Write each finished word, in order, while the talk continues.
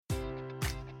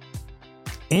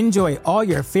Enjoy all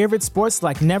your favorite sports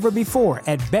like never before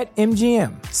at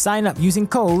BetMGM. Sign up using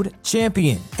code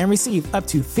CHAMPION and receive up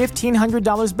to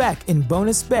 $1,500 back in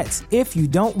bonus bets if you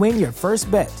don't win your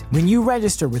first bet. When you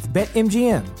register with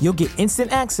BetMGM, you'll get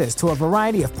instant access to a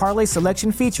variety of parlay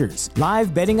selection features,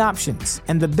 live betting options,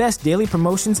 and the best daily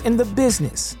promotions in the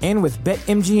business. And with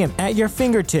BetMGM at your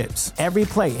fingertips, every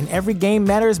play and every game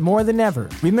matters more than ever.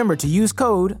 Remember to use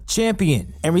code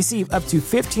CHAMPION and receive up to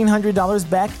 $1,500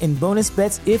 back in bonus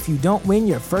bets if you don't win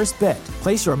your first bet.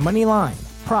 Place your money line,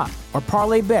 prop, or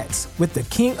parlay bets with the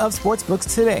king of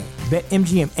sportsbooks today.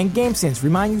 BetMGM and GameSense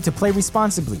remind you to play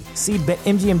responsibly. See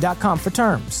BetMGM.com for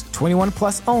terms. 21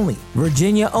 plus only.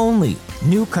 Virginia only.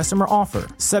 New customer offer.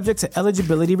 Subject to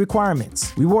eligibility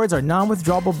requirements. Rewards are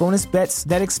non-withdrawable bonus bets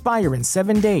that expire in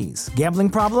 7 days. Gambling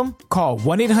problem? Call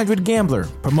 1-800-GAMBLER.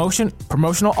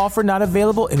 Promotional offer not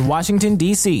available in Washington,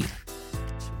 D.C.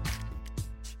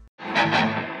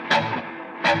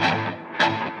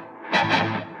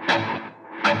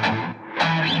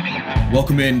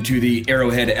 Welcome into the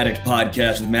Arrowhead Addict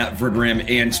Podcast with Matt Verderame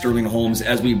and Sterling Holmes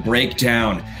as we break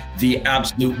down the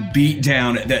absolute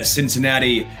beatdown that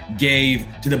Cincinnati gave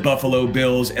to the Buffalo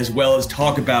Bills, as well as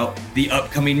talk about the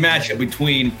upcoming matchup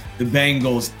between the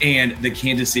Bengals and the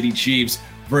Kansas City Chiefs.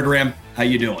 Verderame, how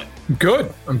you doing? I'm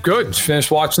good. Just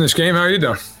finished watching this game. How are you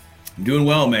doing? I'm doing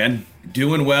well, man.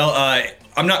 Doing well.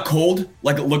 I'm not cold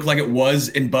like it looked like it was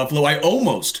in Buffalo. I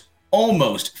almost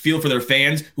feel for their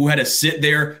fans who had to sit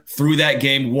there through that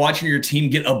game watching your team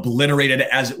get obliterated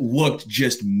as it looked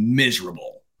just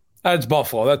miserable. That's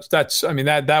Buffalo. That's. I mean,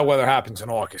 that weather happens in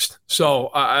August. So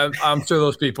I'm sure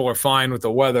those people are fine with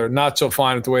the weather, not so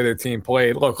fine with the way their team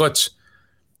played. Look, let's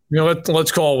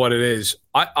call it what it is.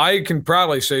 I can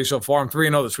proudly say so far I'm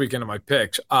 3-0 this weekend in my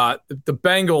picks. The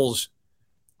Bengals,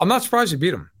 I'm not surprised they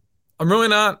beat them. I'm really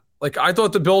not. Like, I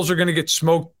thought the Bills were going to get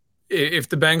smoked if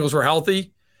the Bengals were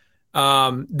healthy.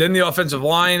 Then the offensive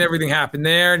line, everything happened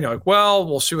there. And you're like, well,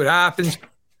 we'll see what happens.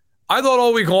 I thought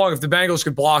all week long, if the Bengals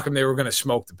could block them, they were going to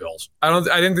smoke the Bills. I didn't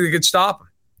think they could stop them,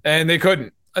 and they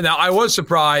couldn't. Now, I was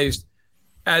surprised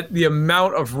at the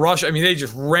amount of rush. I mean, they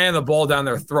just ran the ball down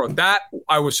their throat. That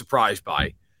I was surprised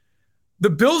by. The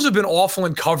Bills have been awful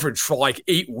in coverage for like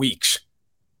 8 weeks.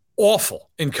 Awful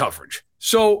in coverage.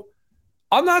 So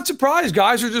I'm not surprised.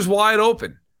 Guys are just wide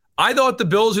open. I thought the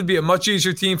Bills would be a much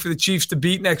easier team for the Chiefs to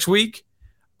beat next week.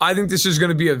 I think this is going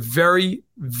to be a very,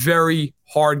 very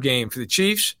hard game for the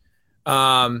Chiefs.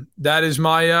 That is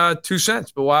my 2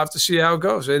 cents, but we'll have to see how it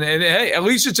goes. And hey, at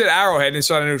least it's at Arrowhead and it's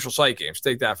not a neutral site game. So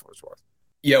take that for what it's worth.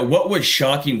 Yeah, what was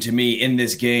shocking to me in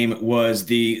this game was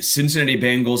the Cincinnati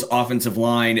Bengals offensive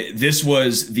line. This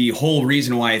was the whole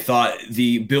reason why I thought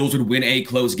the Bills would win a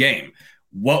close game.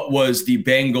 What was the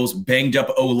Bengals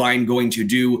banged-up O-line going to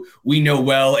do? We know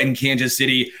well in Kansas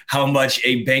City how much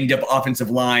a banged-up offensive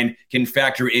line can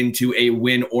factor into a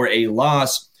win or a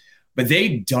loss. But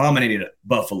they dominated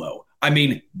Buffalo. I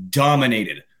mean,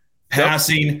 dominated.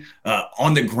 Passing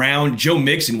on the ground. Joe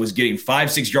Mixon was getting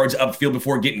 5-6 yards upfield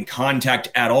before getting contact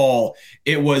at all.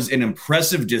 It was an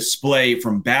impressive display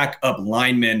from backup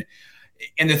linemen.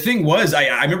 And the thing was,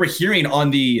 I remember hearing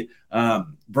on the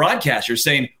broadcaster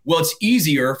saying, well, it's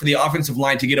easier for the offensive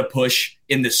line to get a push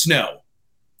in the snow.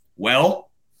 Well,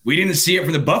 we didn't see it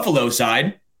from the Buffalo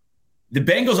side. The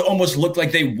Bengals almost looked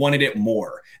like they wanted it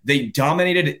more. They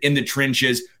dominated in the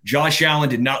trenches. Josh Allen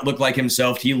did not look like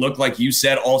himself. He looked like you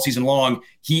said all season long.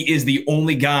 He is the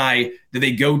only guy that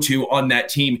they go to on that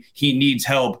team. He needs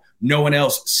help. No one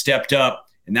else stepped up,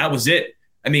 and that was it.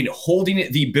 I mean,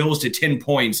 holding the Bills to 10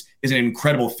 points is an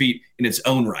incredible feat in its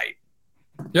own right.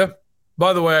 Yeah.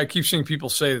 By the way, I keep seeing people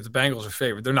say that the Bengals are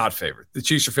favored. They're not favored. The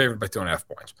Chiefs are favored by 2.5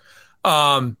 points.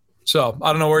 So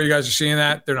I don't know where you guys are seeing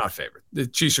that. They're not favored. The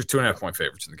Chiefs are 2.5 point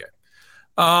favorites in the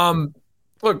game.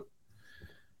 Look,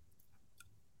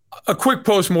 a quick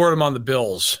postmortem on the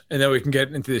Bills, and then we can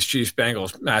get into this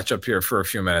Chiefs-Bengals matchup here for a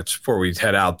few minutes before we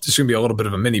head out. This is going to be a little bit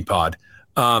of a mini pod.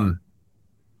 I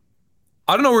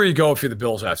don't know where you go if you're the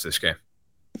Bills after this game.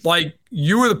 Like,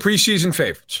 you were the preseason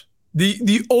favorites.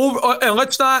 And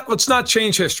let's not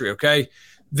change history, okay?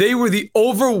 They were the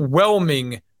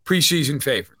overwhelming preseason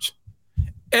favorites.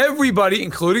 Everybody,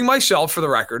 including myself, for the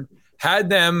record, had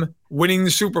them winning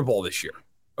the Super Bowl this year,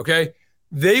 okay?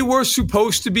 They were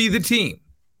supposed to be the team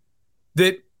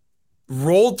that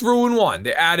rolled through and won.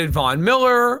 They added Von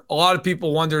Miller. A lot of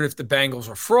people wondered if the Bengals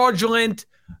were fraudulent.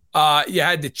 You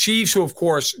had the Chiefs, who, of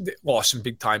course, lost some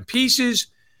big-time pieces.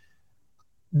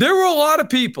 There were a lot of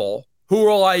people who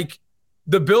were like,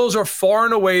 the Bills are far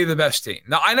and away the best team.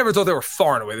 Now, I never thought they were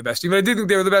far and away the best team, but I did think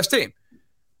they were the best team.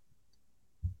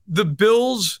 The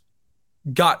Bills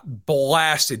got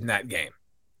blasted in that game.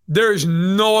 There's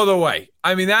no other way.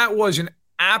 I mean, that was an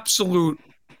absolute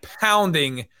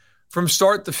pounding from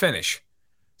start to finish.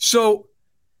 So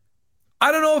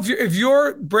I don't know if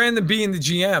you're Brandon Beane, the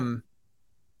GM.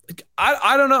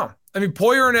 I don't know. I mean,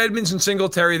 Poyer and Edmonds and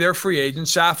Singletary, they're free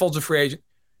agents. Saffold's a free agent.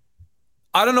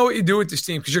 I don't know what you do with this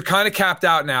team because you're kind of capped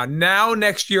out now. Now,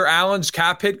 next year, Allen's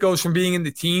cap hit goes from being in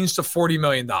the teens to $40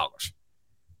 million.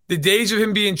 The days of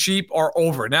him being cheap are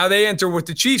over. Now they enter what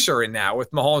the Chiefs are in now,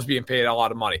 with Mahomes being paid a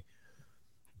lot of money.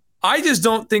 I just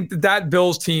don't think that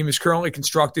Bills team is currently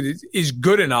constructed is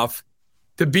good enough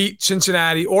to beat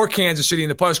Cincinnati or Kansas City in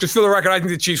the playoffs. Because for the record, I think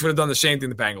the Chiefs would have done the same thing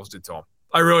the Bengals did to them.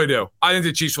 I really do. I think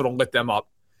the Chiefs would have lit them up.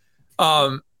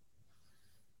 I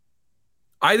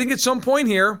think at some point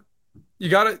here, you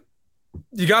gotta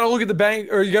look at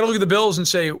the Bills and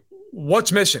say,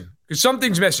 what's missing? Because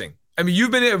something's missing. I mean,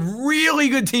 you've been a really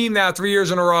good team now 3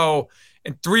 years in a row,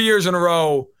 and 3 years in a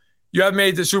row, you have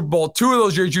made the Super Bowl. 2 of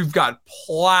those years, you've got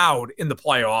plowed in the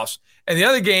playoffs. And the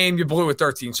other game, you blew with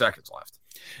 13 seconds left.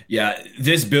 Yeah,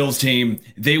 this Bills team,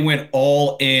 they went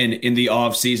all in the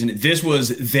offseason. This was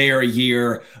their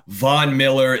year. Von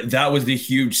Miller, that was the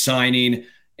huge signing.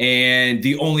 And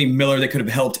the only Miller that could have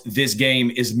helped this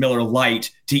game is Miller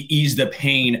Lite to ease the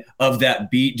pain of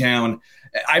that beatdown.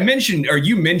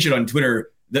 You mentioned on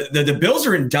Twitter, the Bills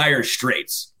are in dire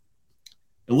straits.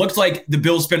 It looks like the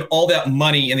Bills spent all that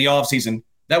money in the offseason.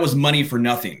 That was money for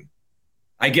nothing.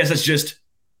 I guess it's just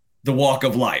the walk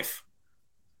of life.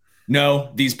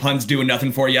 No, these puns doing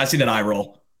nothing for you. I see that eye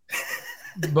roll.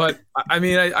 But I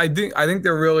mean, I think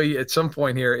they're really at some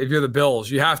point here. If you're the Bills,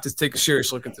 you have to take a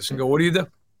serious look at this and go, what do you do?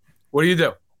 What do you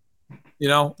do? You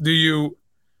know, do you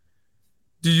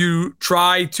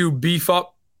try to beef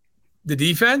up the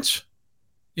defense?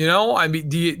 You know, I mean,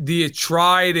 do you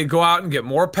try to go out and get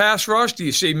more pass rush? Do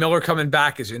you say Miller coming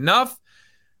back is enough?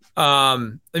 I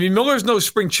mean, Miller's no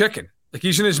spring chicken. Like,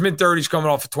 he's in his mid-30s coming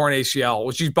off a torn ACL,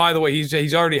 which by the way,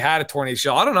 he's already had a torn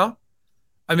ACL. I don't know.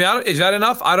 I mean, is that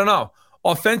enough? I don't know.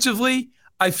 Offensively,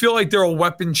 I feel like they're a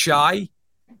weapon shy.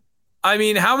 I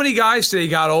mean, how many guys today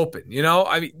got open? You know,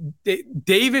 I mean,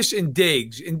 Davis and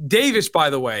Diggs. And Davis, by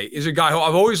the way, is a guy who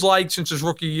I've always liked since his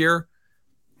rookie year.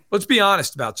 Let's be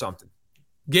honest about something.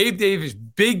 Gabe Davis,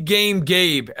 big game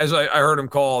Gabe, as I heard him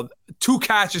called, 2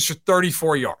 catches for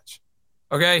 34 yards.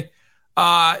 Okay?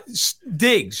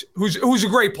 Diggs, who's a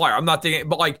great player. I'm not thinking,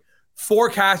 but like 4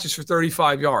 catches for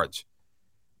 35 yards.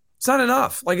 It's not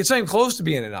enough. Like, it's not even close to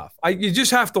being enough. You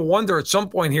just have to wonder at some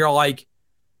point here, like,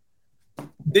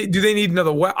 do they need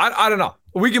another way? I don't know.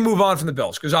 We can move on from the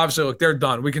Bills because obviously, look, they're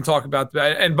done. We can talk about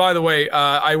that. And by the way,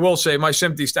 I will say my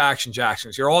sympathies to Action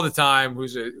Jackson's here all the time.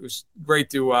 It was great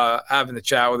to have in the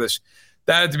chat with us.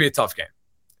 That had to be a tough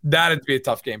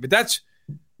game. But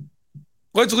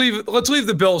let's leave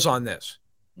the Bills on this.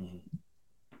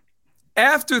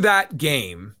 After that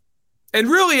game, and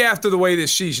really after the way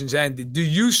this season's ended, do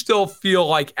you still feel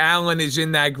like Allen is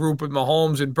in that group with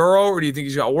Mahomes and Burrow, or do you think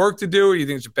he's got work to do, or do you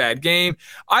think it's a bad game?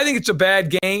 I think it's a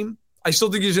bad game. I still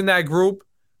think he's in that group,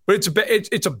 but it's a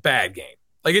bad game.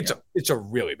 Like, it's a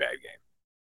really bad game.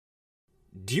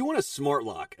 Do you want a smart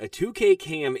lock, a 2K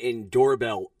cam, and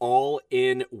doorbell all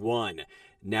in one?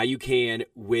 Now you can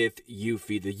with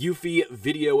Eufy, the Eufy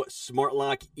Video Smart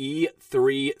Lock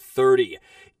E330.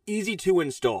 Easy to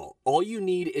install. All you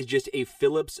need is just a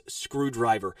Phillips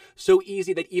screwdriver. So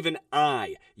easy that even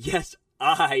I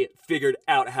figured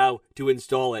out how to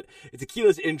install it. It's a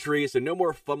keyless entry, so no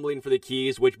more fumbling for the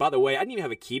keys, which, by the way, I didn't even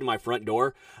have a key to my front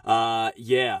door. I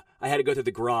had to go through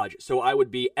the garage, so I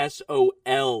would be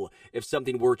SOL if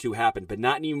something were to happen, but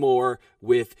not anymore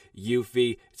with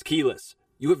Eufy. It's keyless.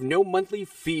 You have no monthly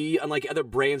fee, unlike other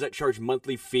brands that charge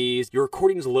monthly fees. Your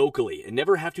recordings locally and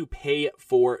never have to pay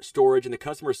for storage, and the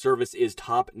customer service is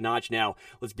top-notch. Now,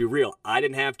 let's be real, I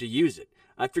didn't have to use it.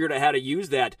 I figured out how to use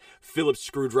that Phillips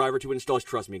screwdriver to install.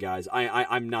 Trust me, guys,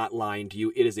 I'm not lying to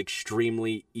you. It is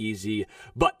extremely easy.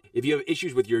 But if you have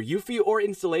issues with your Eufy or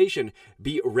installation,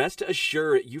 be rest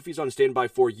assured Eufy's on standby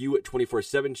for you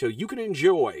 24/7, so you can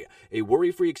enjoy a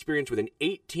worry-free experience with an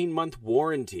 18-month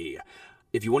warranty.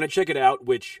 If you want to check it out,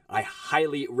 which I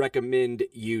highly recommend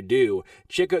you do,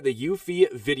 check out the Eufy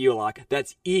Video Lock.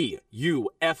 That's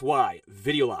EUFY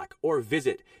Video Lock. Or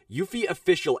visit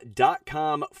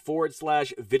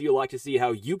eufyofficial.com/video lock to see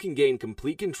how you can gain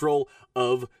complete control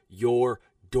of your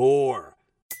door.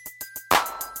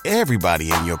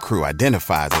 Everybody in your crew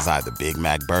identifies as either Big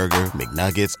Mac Burger,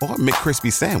 McNuggets, or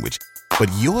McCrispy Sandwich.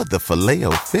 But you're the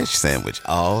Filet-O-Fish Sandwich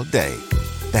all day.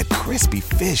 That crispy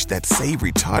fish, that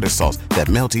savory tartar sauce, that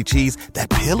melty cheese, that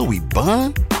pillowy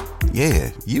bun.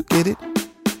 Yeah, you get it.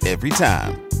 Every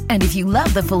time. And if you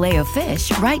love the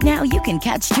Filet-O-Fish, right now you can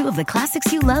catch 2 of the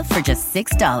classics you love for just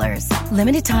 $6.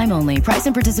 Limited time only. Price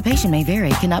and participation may vary.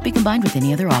 Cannot be combined with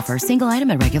any other offer. Single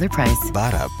item at regular price.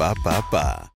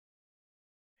 Ba-da-ba-ba-ba.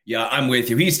 Yeah, I'm with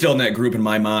you. He's still in that group in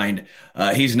my mind.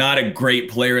 He's not a great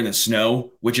player in the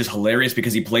snow, which is hilarious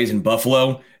because he plays in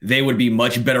Buffalo. They would be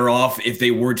much better off if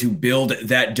they were to build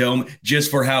that dome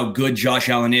just for how good Josh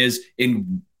Allen is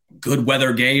in good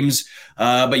weather games.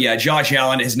 But yeah, Josh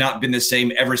Allen has not been the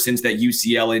same ever since that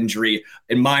UCL injury.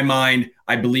 In my mind,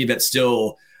 I believe that's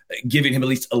still giving him at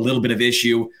least a little bit of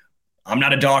issue. I'm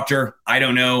not a doctor. I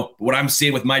don't know. But what I'm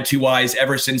seeing with my 2 eyes,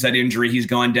 ever since that injury, he's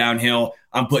gone downhill.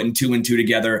 I'm putting 2 and 2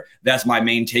 together. That's my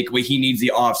main takeaway. He needs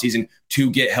the offseason to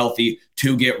get healthy,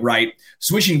 to get right.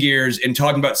 Switching gears and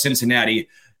talking about Cincinnati,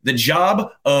 the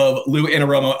job of Lou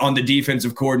Anarumo on the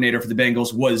defensive coordinator for the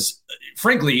Bengals was,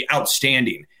 frankly,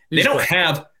 outstanding. They don't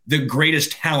have the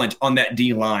greatest talent on that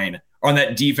D-line, on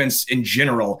that defense in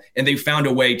general, and they found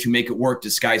a way to make it work,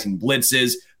 disguising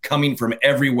blitzes, coming from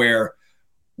everywhere.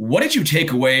 What did you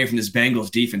take away from this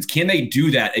Bengals defense? Can they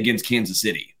do that against Kansas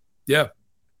City? Yeah,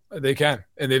 they can,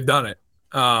 and they've done it.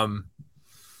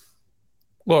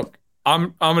 Look,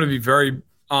 I'm going to be very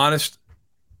honest.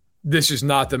 This is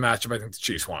not the matchup I think the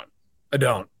Chiefs want. I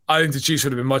don't. I think the Chiefs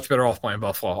would have been much better off playing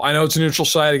Buffalo. I know it's a neutral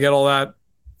site. I get all that.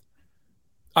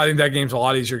 I think that game's a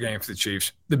lot easier game for the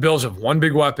Chiefs. The Bills have one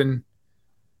big weapon.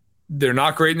 They're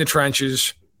not great in the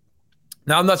trenches.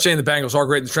 Now, I'm not saying the Bengals are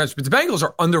great in the trenches, but the Bengals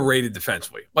are underrated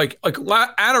defensively. Like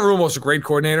Anarumo's a great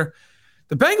coordinator.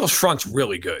 The Bengals front's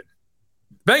really good.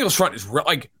 The Bengals front is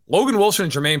like Logan Wilson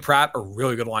and Jermaine Pratt are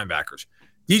really good linebackers.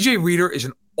 DJ Reader is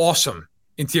an awesome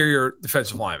interior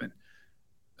defensive lineman.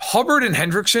 Hubbard and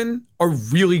Hendrickson are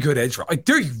really good edge rushers. Like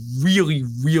they're really,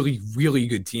 really, really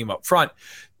good team up front.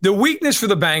 The weakness for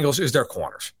the Bengals is their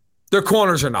corners. Their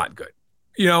corners are not good.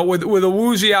 You know, with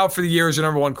Awuzie out for the year as the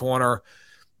number 1 corner,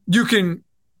 you can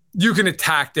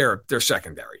attack their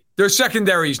secondary. Their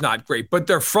secondary is not great, but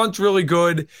their front's really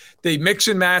good. They mix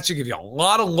and match. They give you a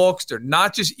lot of looks. They're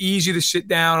not just easy to sit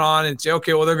down on and say,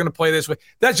 okay, well, they're going to play this way.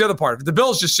 That's the other part of it. The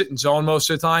Bills just sit in zone most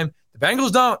of the time. The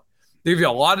Bengals don't. They give you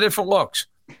a lot of different looks.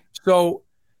 So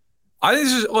I think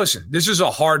this is a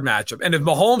hard matchup. And if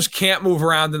Mahomes can't move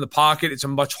around in the pocket, it's a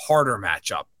much harder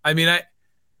matchup. I mean,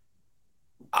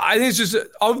 I think it's just,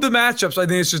 of the matchups, I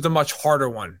think it's just a much harder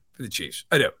one for the Chiefs.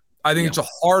 I do. I think it's a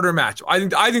harder matchup.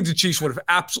 I think the Chiefs would have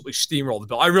absolutely steamrolled the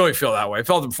Bills. I really feel that way. I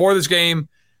felt it before this game.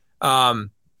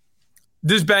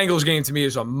 This Bengals game to me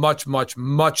is a much, much,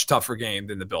 much tougher game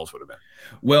than the Bills would have been.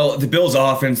 Well, the Bills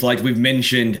offense, like we've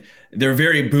mentioned, they're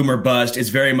very boomer bust. It's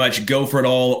very much go for it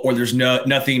all, or there's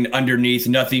nothing underneath,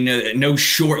 no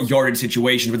short yardage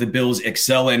situations where the Bills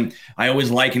excel in. I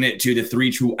always liken it to the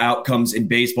 3 true outcomes in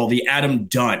baseball, the Adam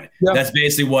Dunn. Yep. That's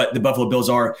basically what the Buffalo Bills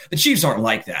are. The Chiefs aren't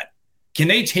like that. Can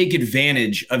they take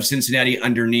advantage of Cincinnati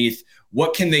underneath?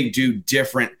 What can they do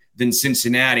different than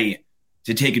Cincinnati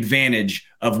to take advantage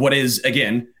of what is,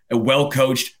 again, a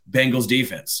well-coached Bengals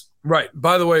defense? Right.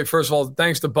 By the way, first of all,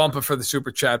 thanks to Bumpa for the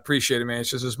super chat. Appreciate it, man.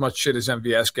 It's just as much shit as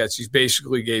MVS gets. He's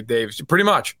basically Gabe Davis. Pretty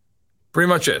much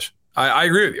is. I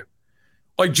agree with you.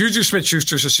 Like, Juju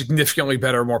Smith-Schuster is a significantly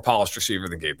better, more polished receiver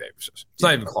than Gabe Davis is. It's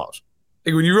not even close.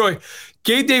 Like,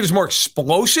 Gabe Davis is more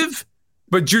explosive,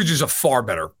 but Juju's a far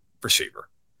better receiver.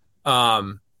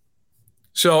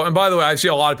 So, and by the way, I see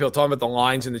a lot of people talking about the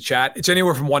lines in the chat. It's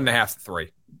anywhere from 1.5 to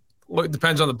 3. It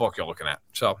depends on the book you're looking at.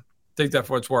 So take that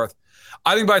for what it's worth.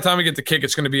 I think by the time we get the kick,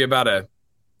 it's going to be about a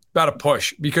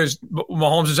push because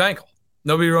Mahomes' ankle.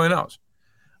 Nobody really knows.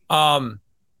 I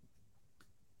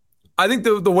think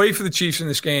the way for the Chiefs in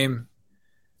this game,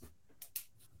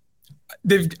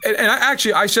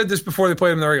 I said this before they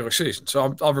played them in the regular season,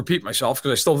 so I'll repeat myself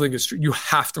because I still think it's true. You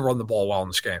have to run the ball well in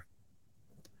this game.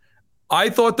 I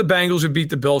thought the Bengals would beat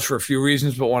the Bills for a few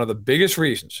reasons, but one of the biggest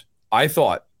reasons I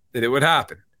thought that it would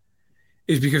happen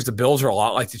is because the Bills are a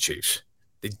lot like the Chiefs.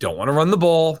 They don't want to run the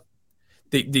ball.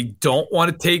 They don't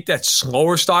want to take that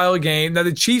slower style of game. Now,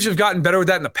 the Chiefs have gotten better with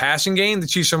that in the passing game. The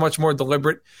Chiefs are much more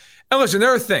deliberate. And listen,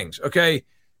 there are things, okay?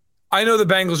 I know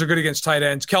the Bengals are good against tight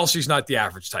ends. Kelsey's not the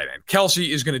average tight end.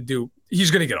 Kelsey is going to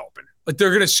get open. Like,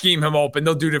 they're going to scheme him open.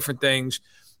 They'll do different things.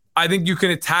 I think you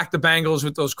can attack the Bengals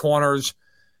with those corners.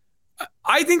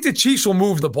 I think the Chiefs will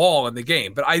move the ball in the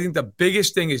game, but I think the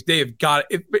biggest thing is they have got –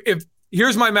 if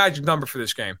here's my magic number for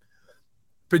this game.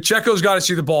 Pacheco's got to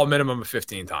see the ball a minimum of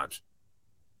 15 times.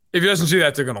 If he doesn't see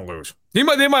that, they're going to lose. They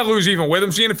might lose even with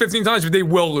him seeing it 15 times, but they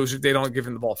will lose if they don't give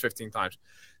him the ball 15 times.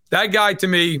 That guy, to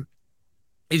me,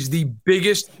 is the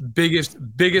biggest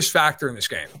factor in this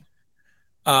game.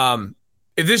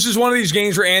 If if this is one of these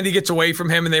games where Andy gets away from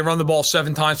him and they run the ball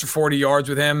 7 times for 40 yards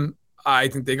with him, I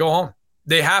think they go home.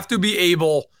 They have to be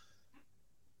able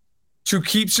to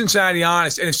keep Cincinnati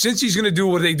honest. And if Cincy's going to do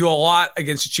what they do a lot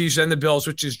against the Chiefs and the Bills,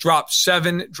 which is drop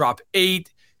 7, drop 8,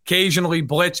 occasionally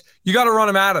blitz, you got to run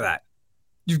them out of that.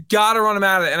 You've got to run them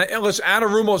out of that. And listen,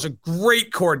 Anarumo is a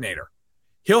great coordinator.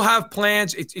 He'll have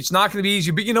plans. It's not going to be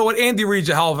easy. But you know what? Andy Reid's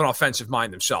a hell of an offensive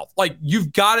mind himself. Like,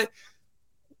 you've got it.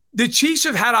 The Chiefs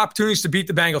have had opportunities to beat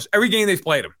the Bengals every game they've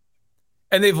played them.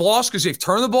 And they've lost because they've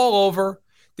turned the ball over,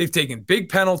 they've taken big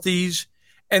penalties,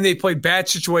 and they played bad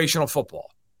situational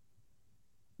football.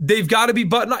 They've got to be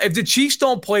buttoned up. If the Chiefs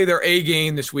don't play their A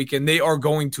game this weekend, they are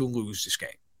going to lose this game.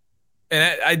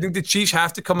 And I think the Chiefs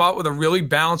have to come out with a really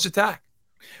balanced attack.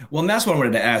 Well, and that's what I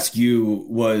wanted to ask you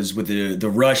was with the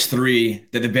rush 3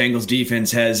 that the Bengals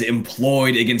defense has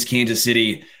employed against Kansas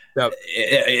City. Yep.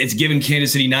 It's given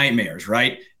Kansas City nightmares,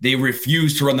 right? They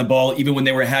refused to run the ball even when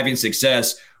they were having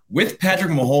success. With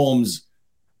Patrick Mahomes,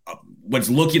 what's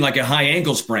looking like a high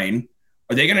ankle sprain,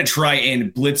 are they going to try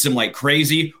and blitz him like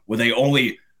crazy? Will they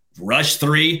only rush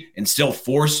 3 and still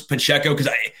force Pacheco?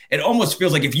 Because it almost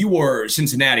feels like if you were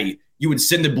Cincinnati, you would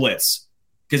send a blitz.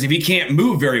 Because if he can't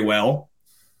move very well,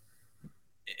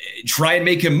 try and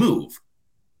make him move.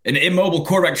 An immobile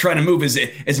quarterback trying to move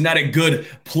is not a good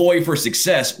ploy for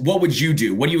success. What would you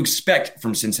do? What do you expect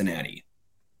from Cincinnati?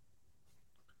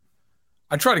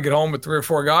 I try to get home with 3 or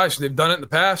 4 guys. They've done it in the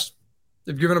past.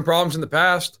 They've given them problems in the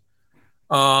past.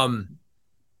 I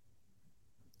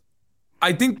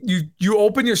think you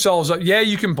open yourselves up. Yeah,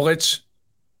 you can blitz,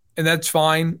 and that's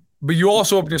fine. But you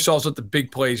also open yourselves up to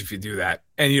big plays if you do that,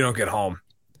 and you don't get home.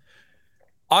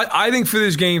 I think for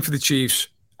this game for the Chiefs,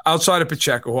 outside of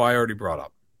Pacheco, who I already brought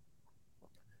up,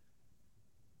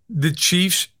 the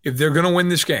Chiefs, if they're going to win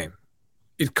this game,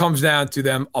 it comes down to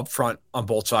them up front on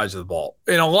both sides of the ball.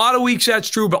 In a lot of weeks, that's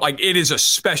true, but like it is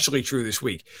especially true this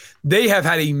week. They have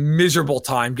had a miserable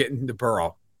time getting to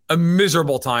Burrow, a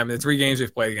miserable time in the 3 games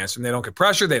they've played against him. They don't get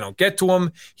pressure. They don't get to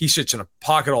him. He sits in a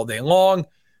pocket all day long.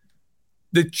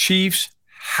 The Chiefs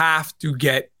have to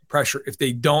get pressure. If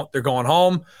they don't, they're going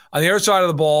home. On the other side of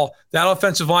the ball, that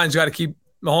offensive line's got to keep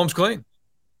Mahomes clean.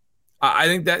 I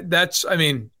think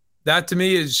that to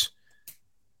me is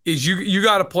you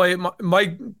got to play.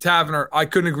 Mike Tavener, I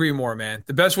couldn't agree more, man.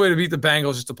 The best way to beat the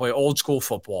Bengals is to play old school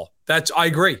football. I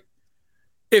agree.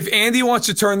 If Andy wants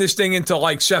to turn this thing into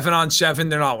like 7-on-7,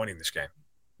 they're not winning this game.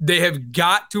 They have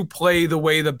got to play the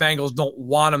way the Bengals don't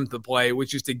want them to play,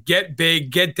 which is to get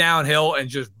big, get downhill, and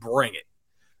just bring it.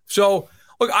 So,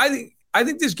 look, I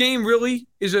think this game really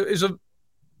is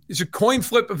a coin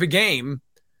flip of a game,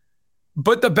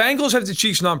 but the Bengals have the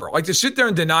Chiefs number. Like, to sit there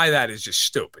and deny that is just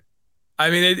stupid. I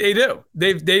mean, they do.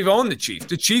 They've owned the Chiefs.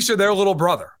 The Chiefs are their little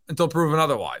brother until proven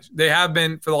otherwise. They have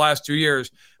been for the last 2 years.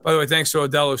 By the way, thanks to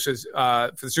Odell, who says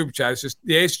for the Super Chat, it's just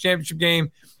the AFC Championship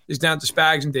game is down to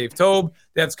Spags and Dave Tobe.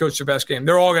 They have to coach their best game.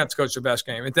 They're all going to have to coach their best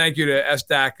game. And thank you to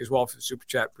SDAC as well for the Super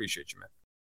Chat. Appreciate you, man.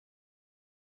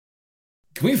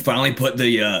 Can we finally put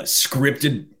the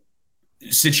scripted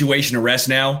situation to rest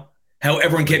now? How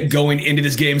everyone kept going into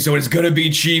this game, so it's going to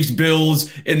be Chiefs,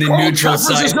 Bills in the neutral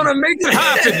side. Is going to make it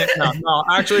happen. No,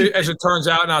 actually, as it turns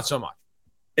out, not so much.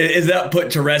 Is that put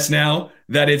to rest now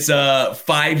that it's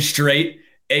 5 straight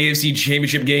AFC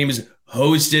Championship games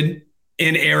hosted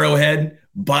in Arrowhead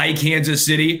by Kansas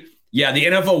City? Yeah, the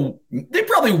NFL, they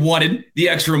probably wanted the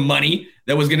extra money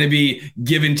that was going to be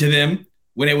given to them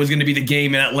when it was going to be the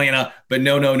game in Atlanta. But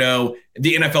no.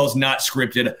 The NFL is not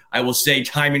scripted. I will say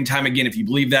time and time again, if you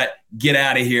believe that, get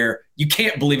out of here. You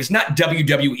can't believe it's not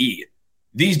WWE.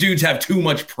 These dudes have too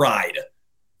much pride.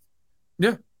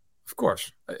 Yeah, of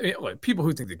course. Like, people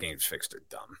who think the game's fixed are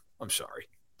dumb. I'm sorry.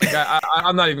 Like,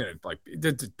 I'm not even like,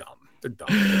 they're dumb. They're dumb.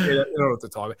 They don't know what they're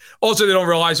talking about. Also, they don't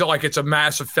realize that like it's a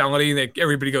massive felony and that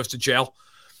everybody goes to jail.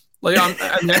 Like I'm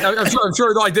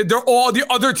sure like they're all the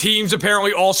other teams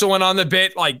apparently also went on the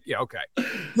bit. Like, yeah, okay.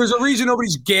 There's a reason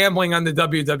nobody's gambling on the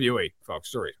WWE,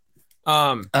 folks. Sorry.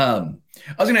 I was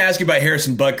going to ask you about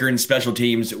Harrison Butker and special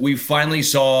teams. We finally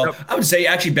saw, yep. I would say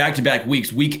actually back-to-back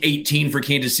weeks, week 18 for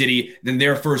Kansas City, then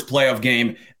their first playoff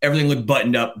game. Everything looked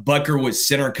buttoned up. Butker was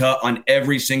center cut on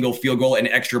every single field goal and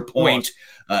extra point.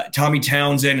 Tommy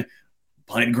Townsend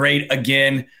punted great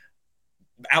again.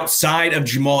 Outside of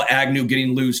Jamal Agnew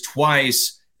getting loose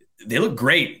twice, they look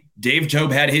great. Dave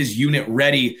Tobe had his unit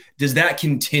ready. Does that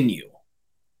continue?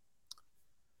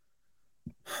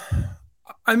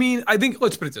 I mean, I think,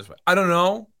 let's put it this way. I don't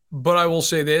know, but I will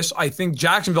say this. I think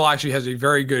Jacksonville actually has a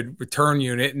very good return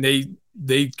unit, and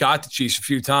they got the Chiefs a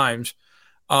few times.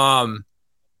 I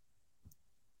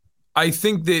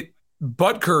think that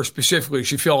Butker specifically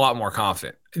should feel a lot more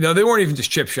confident. They weren't even just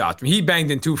chip shots. I mean, he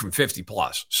banged in 2 from 50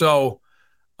 plus. So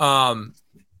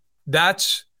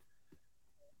that's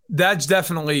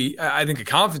definitely, I think, a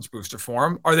confidence booster for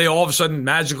him. Are they all of a sudden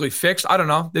magically fixed? I don't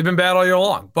know. They've been bad all year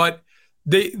long, but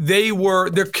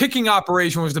their kicking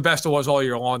operation was the best it was all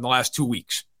year long in the last 2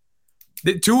 weeks.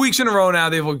 2 weeks in a row now,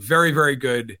 they've looked very, very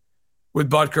good with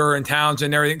Butker and Towns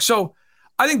and everything. So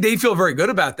I think they feel very good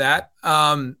about that.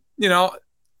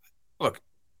 Look,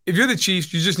 if you're the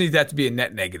Chiefs, you just need that to be a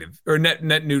net negative or net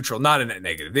neutral, not a net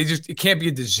negative. It can't be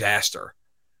a disaster.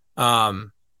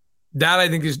 That I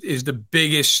think is the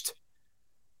biggest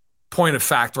point of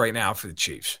fact right now for the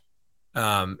Chiefs.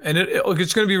 And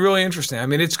it's going to be really interesting. I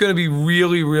mean, it's going to be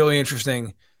really, really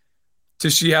interesting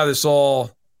to see how this all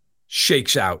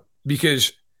shakes out,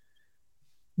 because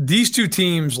these two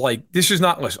teams, this is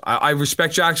not, listen, I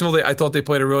respect Jacksonville. I thought they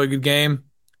played a really good game.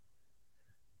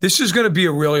 This is going to be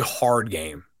a really hard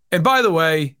game. And by the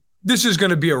way, this is going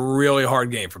to be a really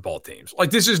hard game for both teams.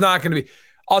 This is not going to be,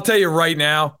 I'll tell you right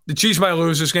now, the Chiefs might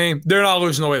lose this game. They're not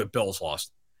losing the way the Bills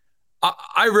lost.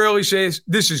 I rarely say this.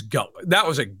 This is gutless. That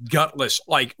was a gutless.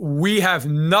 We have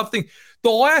nothing.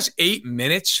 The last 8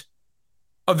 minutes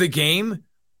of the game,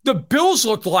 the Bills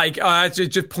looked like,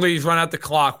 just please run out the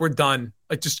clock. We're done.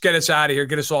 Just get us out of here.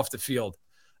 Get us off the field.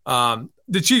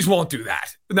 The Chiefs won't do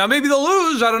that. Now, maybe they'll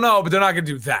lose. I don't know, but they're not going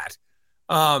to do that.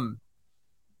 All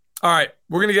right.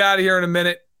 We're going to get out of here in a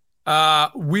minute.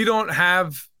 We don't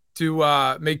have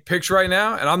to make picks right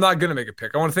now, and I'm not going to make a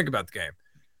pick. I want to think about the game.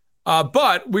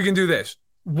 But we can do this.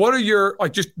 What are your,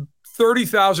 just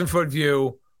 30,000-foot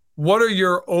view, what are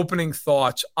your opening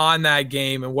thoughts on that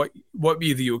game, and what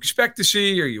either you expect to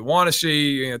see or you want to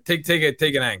see? Take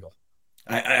an angle.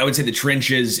 I would say the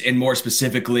trenches, and more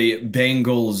specifically,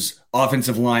 Bengals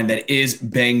offensive line that is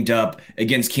banged up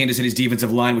against Kansas City's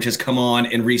defensive line, which has come on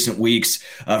in recent weeks.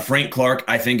 Frank Clark,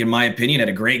 I think, in my opinion, had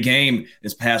a great game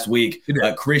this past week.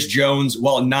 Chris Jones,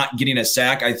 while not getting a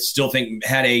sack, I still think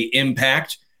had a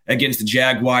impact against the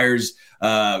Jaguars.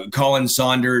 Colin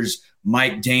Saunders,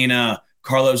 Mike Dana,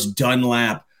 Carlos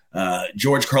Dunlap,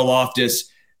 George Karlaftis,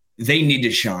 they need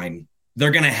to shine.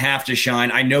 They're going to have to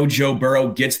shine. I know Joe Burrow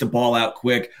gets the ball out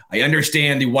quick. I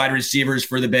understand the wide receivers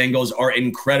for the Bengals are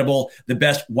incredible. The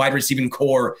best wide receiving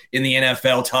core in the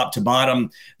NFL, top to bottom.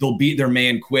 They'll beat their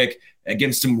man quick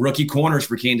against some rookie corners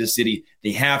for Kansas City.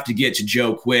 They have to get to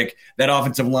Joe quick. That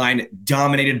offensive line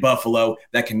dominated Buffalo.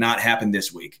 That cannot happen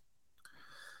this week.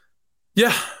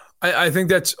 Yeah, I think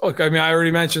that's – look, I mean, I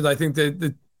already mentioned, I think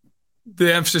that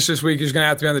the emphasis this week is going to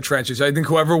have to be on the trenches. I think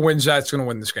whoever wins that's going to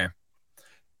win this game.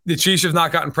 The Chiefs have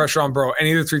not gotten pressure on Burrow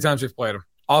any of the 3 times they've played him.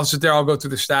 I'll sit there, I'll go through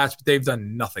the stats, but they've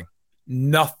done nothing.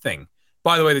 Nothing.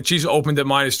 By the way, the Chiefs opened at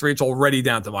 -3. It's already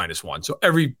down to -1. So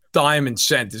every dime and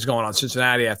cent is going on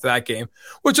Cincinnati after that game,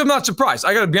 which I'm not surprised.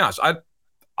 I got to be honest.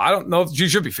 I don't know if the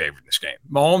Chiefs should be favored in this game.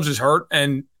 Mahomes is hurt,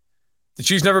 and the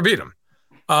Chiefs never beat him.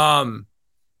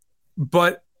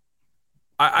 But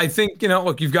I think,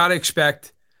 look, you've got to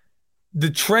expect the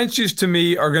trenches to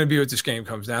me are going to be what this game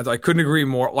comes down to. I couldn't agree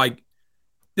more.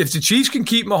 If the Chiefs can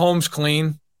keep Mahomes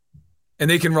clean and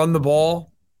they can run the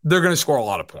ball, they're going to score a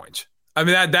lot of points. I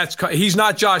mean, he's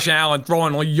not Josh Allen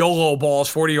throwing YOLO balls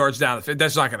 40 yards down the field.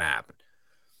 That's not going to happen.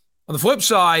 On the flip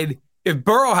side, if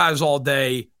Burrow has all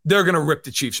day, they're going to rip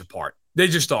the Chiefs apart. They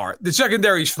just are. The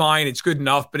secondary's fine. It's good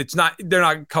enough, but it's not. They're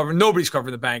not covering. Nobody's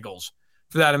covering the Bengals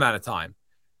for that amount of time.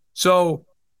 So,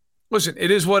 listen,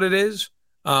 it is what it is.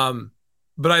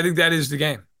 But I think that is the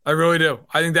game. I really do.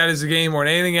 I think that is the game more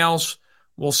than anything else.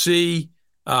 We'll see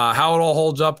how it all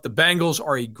holds up. The Bengals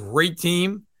are a great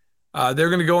team. They're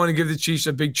going to go in and give the Chiefs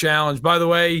a big challenge. By the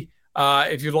way,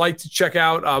 if you'd like to check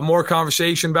out more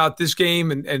conversation about this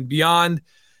game and beyond,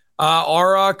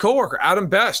 our coworker, Adam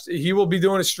Best, he will be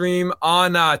doing a stream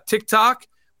on TikTok.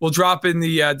 We'll drop in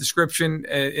the description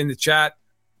in the chat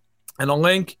and a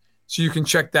link so you can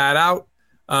check that out.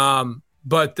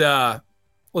 But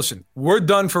listen, we're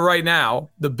done for right now.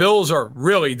 The Bills are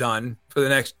really done for the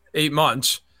next 8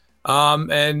 months. So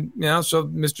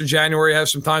Mr. January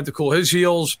has some time to cool his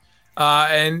heels.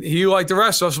 And he, like the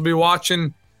rest of us, will be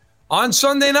watching on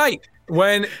Sunday night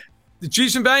when the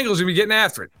Chiefs and Bengals will be getting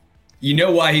after it. You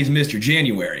know why he's Mr.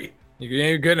 January. He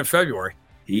ain't getting into February.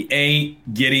 He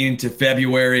ain't getting into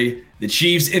February. The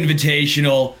Chiefs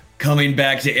Invitational coming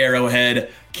back to Arrowhead.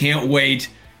 Can't wait.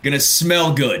 Gonna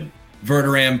smell good.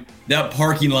 Verderame, that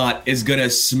parking lot is gonna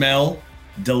smell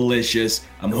delicious.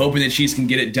 I'm hoping the Chiefs can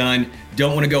get it done.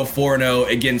 Don't want to go 4-0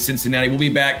 against Cincinnati. We'll be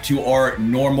back to our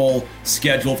normal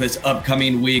schedule for this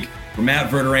upcoming week. For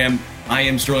Matt Verderame, I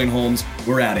am Sterling Holmes.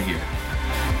 We're out of here.